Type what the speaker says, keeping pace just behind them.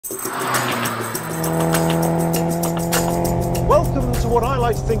Welcome to what I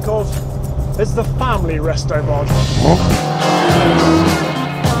like to think of as the family Restomod.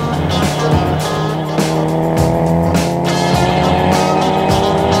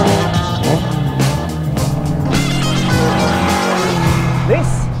 This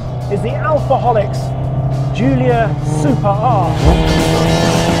is the Alfaholics Giulia Super R.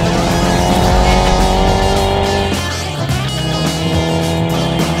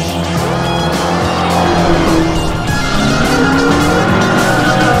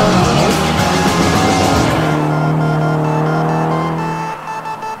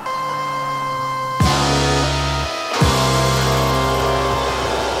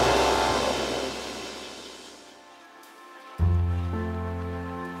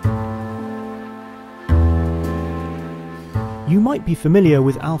 You might be familiar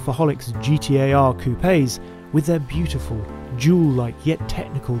with Alfaholics GTA R coupes with their beautiful, jewel-like yet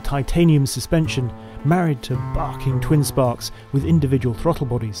technical titanium suspension married to barking twin sparks with individual throttle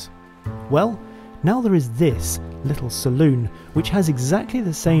bodies. Well, now there is this little saloon which has exactly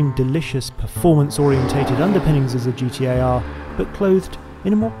the same delicious performance-orientated underpinnings as a GTA R, but clothed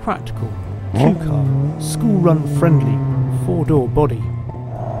in a more practical, two-car, school-run friendly, four-door body.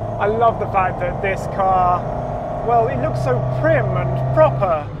 I love the fact that this car, well, it looks so prim and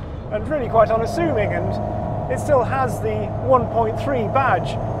proper and really quite unassuming, and it still has the 1.3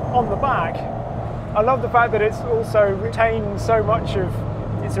 badge on the back. I love the fact that it's also retained so much of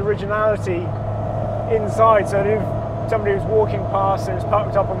its originality inside, so that if somebody was walking past and was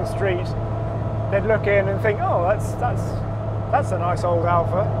parked up on the street, they'd look in and think, oh, that's a nice old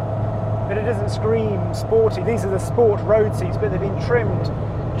Alfa. But it doesn't scream sporty. These are the sport road seats, but they've been trimmed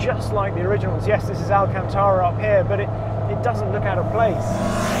just like the originals. Yes, this is Alcantara up here, but it doesn't look out of place.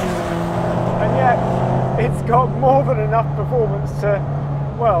 And yet, it's got more than enough performance to,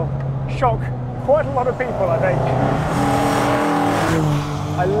 well, shock quite a lot of people, I think.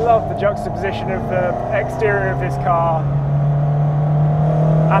 I love the juxtaposition of the exterior of this car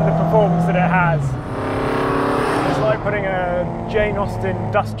and the performance that it has. It's like putting a Jane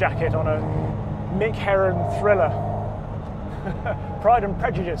Austen dust jacket on a Mick Herron thriller. Pride and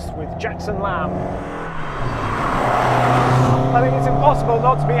Prejudice with Jackson Lamb. I think it's impossible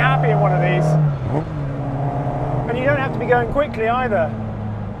not to be happy in one of these. And you don't have to be going quickly either.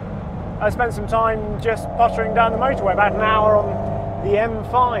 I spent some time just pottering down the motorway, about an hour on the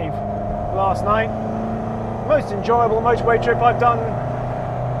M5 last night. Most enjoyable motorway trip I've done,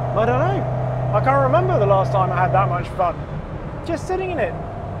 I don't know. I can't remember the last time I had that much fun. Just sitting in it.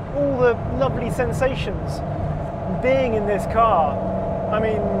 All the lovely sensations. Being in this car. I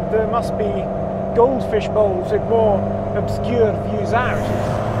mean, there must be goldfish bowls with more obscure views out.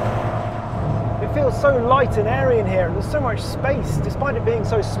 It feels so light and airy in here, and there's so much space despite it being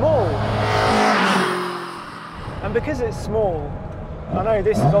so small. And because it's small, I know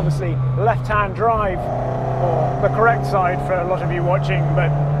this is obviously left-hand drive, or the correct side for a lot of you watching,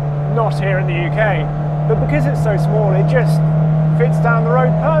 but not here in the UK. But because it's so small, it just fits down the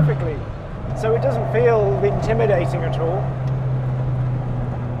road perfectly. So it doesn't feel intimidating at all.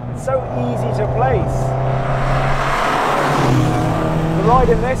 It's so easy to place. The ride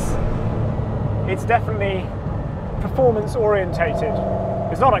in this, it's definitely performance orientated.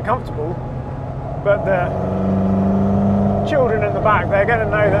 It's not uncomfortable, but the children in the back, they're going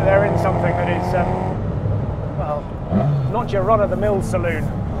to know that they're in something that is, well, not your run-of-the-mill saloon.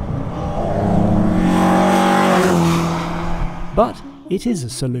 But it is a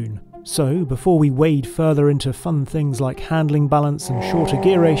saloon. So, before we wade further into fun things like handling balance and shorter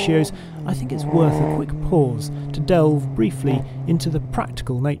gear ratios, I think it's worth a quick pause to delve briefly into the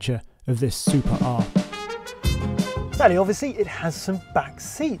practical nature of this Super R. Fairly obviously, it has some back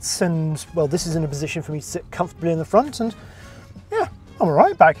seats, and well, this is in a position for me to sit comfortably in the front, and yeah, I'm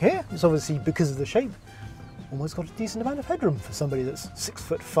alright back here. It's obviously because of the shape. Almost got a decent amount of headroom for somebody that's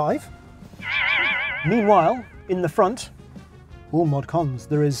 6'5". Meanwhile, in the front, all mod cons,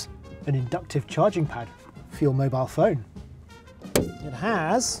 there is an inductive charging pad for your mobile phone. It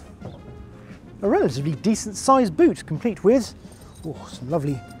has a relatively decent sized boot, complete with some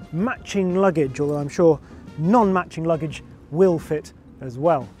lovely matching luggage, although I'm sure non-matching luggage will fit as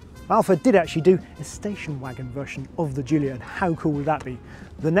well. Alfa did actually do a station wagon version of the Giulia, and how cool would that be?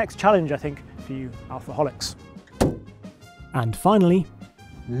 The next challenge, I think, for you Alfaholics. And finally,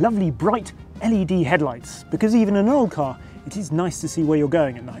 lovely bright LED headlights, because even in an old car, it is nice to see where you're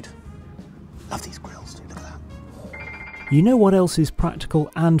going at night. Love these grills too, look at that. You know what else is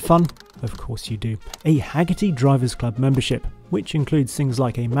practical and fun? Of course you do. A Hagerty Drivers Club membership, which includes things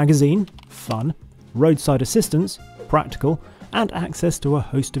like a magazine, fun, roadside assistance, practical, and access to a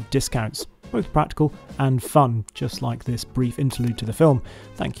host of discounts, both practical and fun, just like this brief interlude to the film.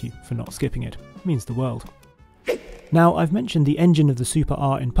 Thank you for not skipping it. It means the world. Now, I've mentioned the engine of the Super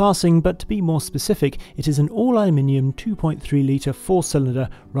R in passing, but to be more specific, it is an all-aluminium 2.3 litre 4-cylinder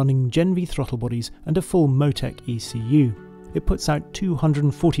running Gen V throttle bodies and a full Motec ECU. It puts out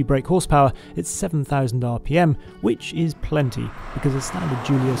 240 brake horsepower at 7,000 RPM, which is plenty, because a standard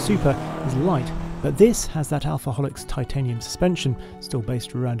Giulia Super is light, but this has that Alfaholics titanium suspension, still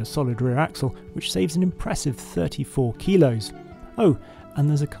based around a solid rear axle, which saves an impressive 34 kilos. Oh, and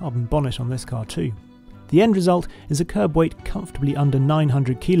there's a carbon bonnet on this car too. The end result is a curb weight comfortably under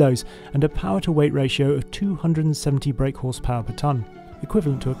 900 kilos and a power-to-weight ratio of 270 brake horsepower per tonne,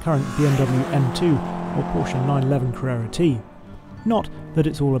 equivalent to a current BMW M2 or Porsche 911 Carrera T. Not that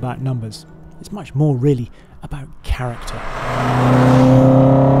it's all about numbers, it's much more really about character.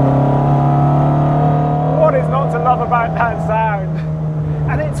 What is not to love about that sound?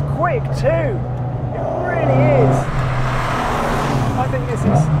 And it's quick too, it really is. I think this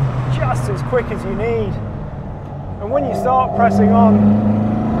is just as quick as you need. And when you start pressing on,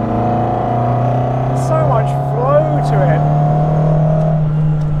 there's so much flow to it.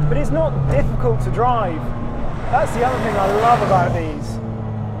 But it's not difficult to drive. That's the other thing I love about these.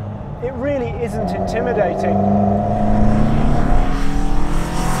 It really isn't intimidating.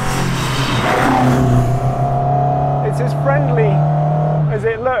 It's as friendly as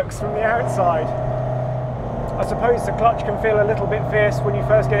it looks from the outside. I suppose the clutch can feel a little bit fierce when you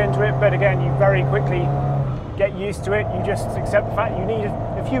first get into it, but again, you very quickly get used to it. You just accept the fact you need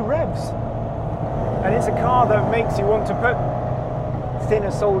a few revs. And it's a car that makes you want to put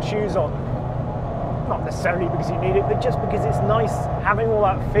thinner-soled shoes on. Not necessarily because you need it, but just because it's nice having all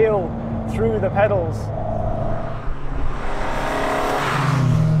that feel through the pedals.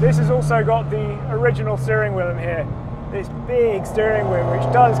 This has also got the original steering wheel in here. This big steering wheel, which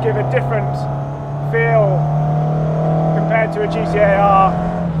does give a different feel compared to a GTA R,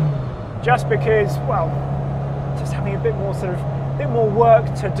 just because, well, just having a bit more work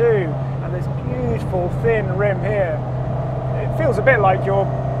to do. And this beautiful thin rim here, it feels a bit like you're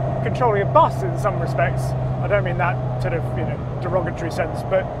controlling a bus in some respects. I don't mean that sort of, derogatory sense,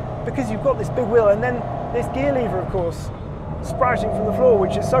 but because you've got this big wheel and then this gear lever, of course, sprouting from the floor,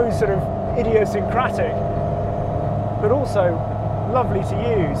 which is so sort of idiosyncratic, but also lovely to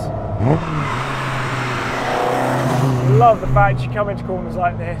use. Love the fact you come into corners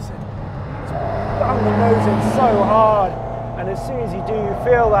like this and it's bung the nose in so hard, and as soon as you do, you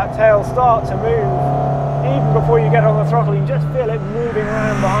feel that tail start to move. Even before you get on the throttle, you just feel it moving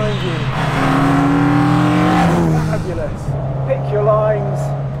around behind you. Fabulous. Pick your lines,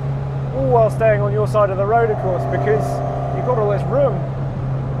 all while staying on your side of the road, of course, because you've got all this room.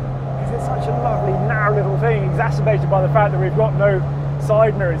 Because it's such a lovely, narrow little thing, exacerbated by the fact that we've got no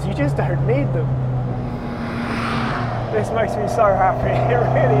side mirrors. You just don't need them. This makes me so happy, it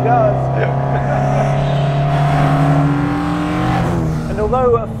really does. And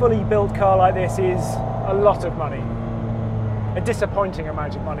although a fully built car like this is a lot of money, a disappointing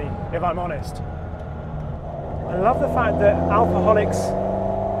amount of money, if I'm honest, I love the fact that Alfaholics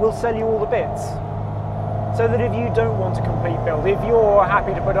will sell you all the bits. So that if you don't want a complete build, if you're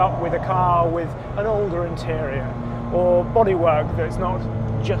happy to put up with a car with an older interior or bodywork that's not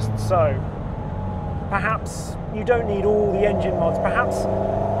just so, perhaps you don't need all the engine mods, perhaps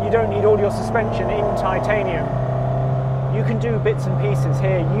you don't need all your suspension in titanium. You can do bits and pieces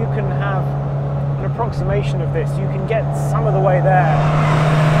here. You can have an approximation of this. You can get some of the way there.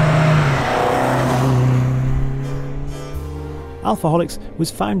 Alfaholics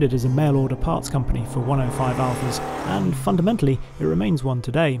was founded as a mail-order parts company for 105 Alphas, and fundamentally it remains one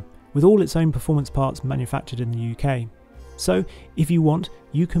today, with all its own performance parts manufactured in the UK. So, if you want,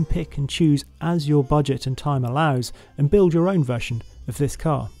 you can pick and choose as your budget and time allows, and build your own version of this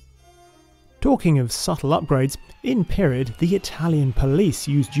car. Talking of subtle upgrades, in period, the Italian police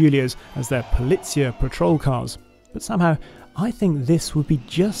used Giulias as their polizia patrol cars, but somehow I think this would be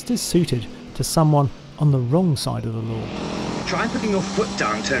just as suited to someone on the wrong side of the law. Try putting your foot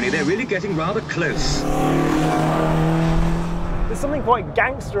down, Tony. They're really getting rather close. There's something quite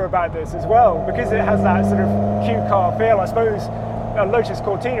gangster about this as well, because it has that sort of Q car feel. I suppose a Lotus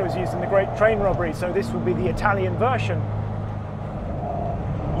Cortina was used in the Great Train Robbery, so this would be the Italian version.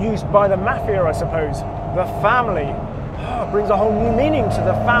 Used by the mafia, I suppose. The family. Oh, brings a whole new meaning to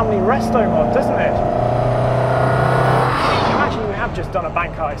the family Restomod, doesn't it? Imagine you have just done a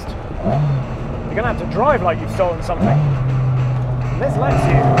bank heist. You're going to have to drive like you've stolen something. And this lets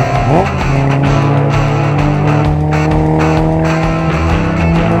you.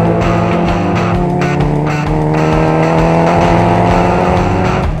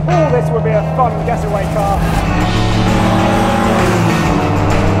 would be a fun getaway car.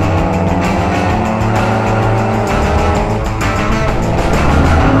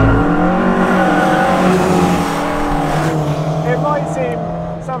 It might seem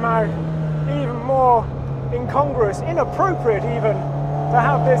somehow even more incongruous, inappropriate even, to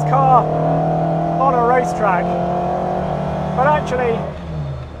have this car on a racetrack. But actually,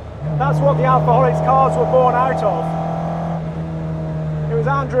 that's what the Alfaholics cars were born out of. It was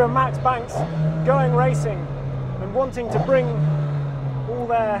Andrew and Max Banks going racing and wanting to bring all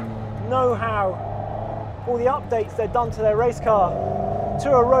their know-how, all the updates they'd done to their race car,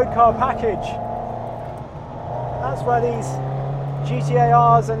 to a road car package. That's where these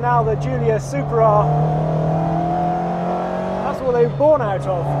GTARs and now the Giulia Super R, that's what they were born out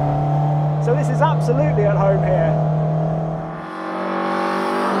of. So this is absolutely at home here.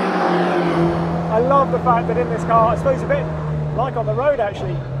 I love the fact that in this car, I suppose a bit like on the road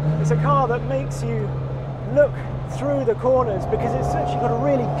actually, it's a car that makes you look through the corners because it's actually got a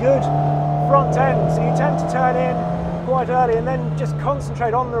really good front end, so you tend to turn in quite early and then just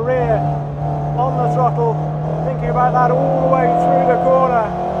concentrate on the rear, on the throttle, thinking about that all the way through the corner.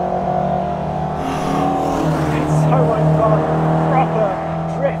 It's so much fun, proper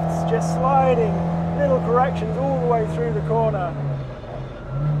drifts, just sliding, little corrections all the way through the corner.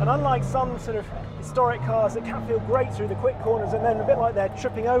 And unlike some sort of historic cars that can feel great through the quick corners and then a bit like they're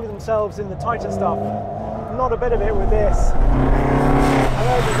tripping over themselves in the tighter stuff, not a bit of it with this. I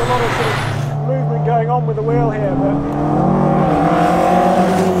know there's a lot of sort of movement going on with the wheel here, but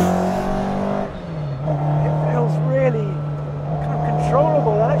it feels really kind of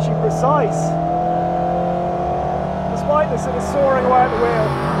controllable and actually precise. Despite the sort of soaring away at the wheel,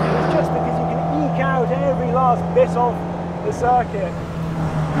 it's just because you can eke out every last bit of the circuit.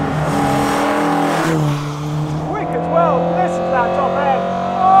 Quick as well, listen to that top end.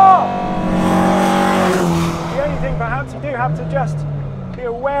 Oh! The only thing perhaps you do have to just be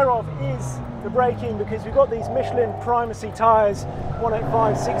aware of is the braking, because we've got these Michelin primacy tyres,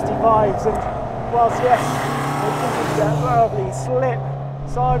 185 65s, and whilst yes, they can verbally slip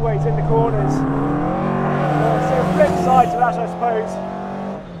sideways in the corners. So flip side to that, I suppose,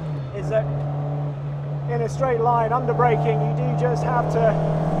 is that in a straight line under braking you do just have to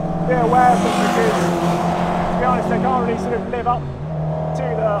be aware of them, because to be honest they can't really sort of live up to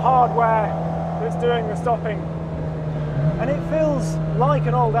the hardware that's doing the stopping. And it feels like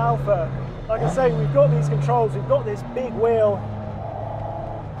an old Alfa. Like I say, we've got these controls, we've got this big wheel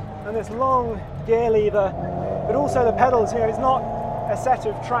and this long gear lever, but also the pedals, you know, it's not a set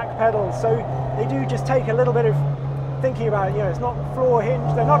of track pedals, so they do just take a little bit of thinking about it. You know, it's not floor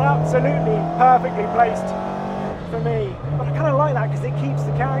hinged, they're not absolutely perfectly placed for me, but I kind of like that because it keeps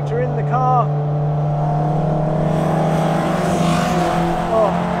the character in the car.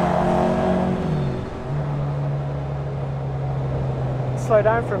 Oh. Slow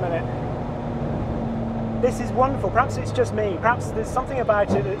down for a minute. This is wonderful. Perhaps it's just me. Perhaps there's something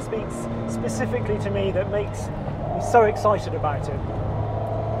about it that speaks specifically to me that makes me so excited about it.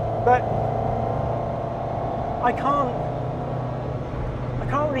 But I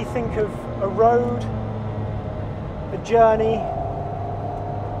can't really think of a road, a journey,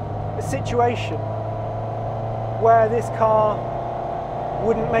 a situation where this car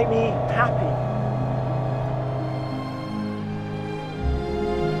wouldn't make me happy.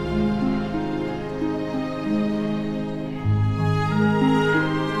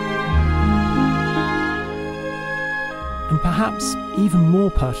 And perhaps even more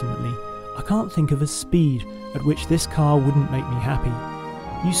pertinently, I can't think of a speed at which this car wouldn't make me happy.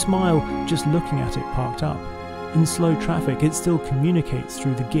 You smile just looking at it parked up. In slow traffic, it still communicates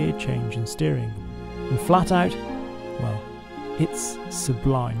through the gear change and steering. And flat out, well, it's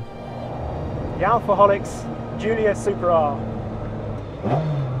sublime. The Alfaholics Giulia Super R.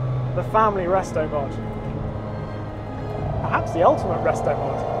 The family Restomod. Perhaps the ultimate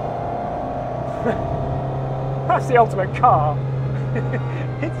Restomod. Perhaps the ultimate car.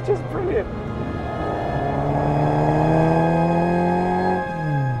 It's just brilliant.